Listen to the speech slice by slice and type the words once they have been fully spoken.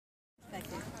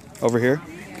over here.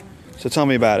 So tell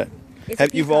me about it.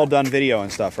 You've all done video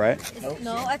and stuff, right?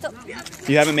 No, I thought.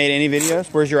 You haven't made any videos?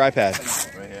 Where's your iPad?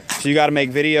 Right here. So you got to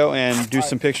make video and do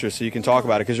some pictures so you can talk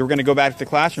about it. Because we're going to go back to the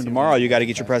classroom tomorrow. You got to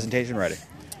get your presentation ready.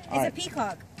 It's a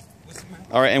peacock.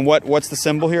 All right. And what's the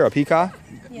symbol here? A peacock?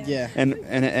 Yeah.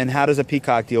 And how does a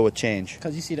peacock deal with change?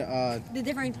 Because you see the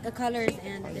different colors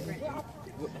and the different.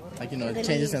 like, you know,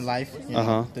 changes in life. You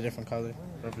know, the different colors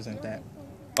represent that.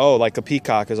 Oh, like a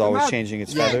peacock is always changing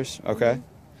its feathers? Okay.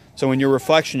 So in your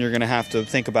reflection, you're going to have to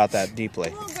think about that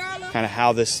deeply. Kind of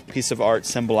how this piece of art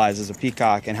symbolizes a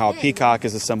peacock and how a peacock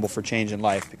is a symbol for change in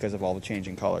life because of all the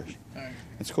changing colors.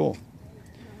 It's cool.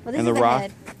 Well, this And is the rock?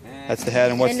 head. That's the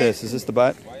head. And what's this? Is this the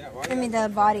butt? I mean the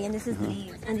body, and this is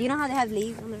leaves. And do you know how they have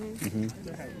leaves on their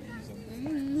head?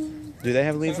 Do they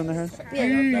have leaves on their head? Yeah.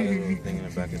 That little thing in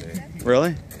the back of their head.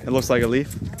 Really? It looks like a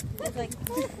leaf? It's like.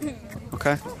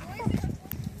 Okay.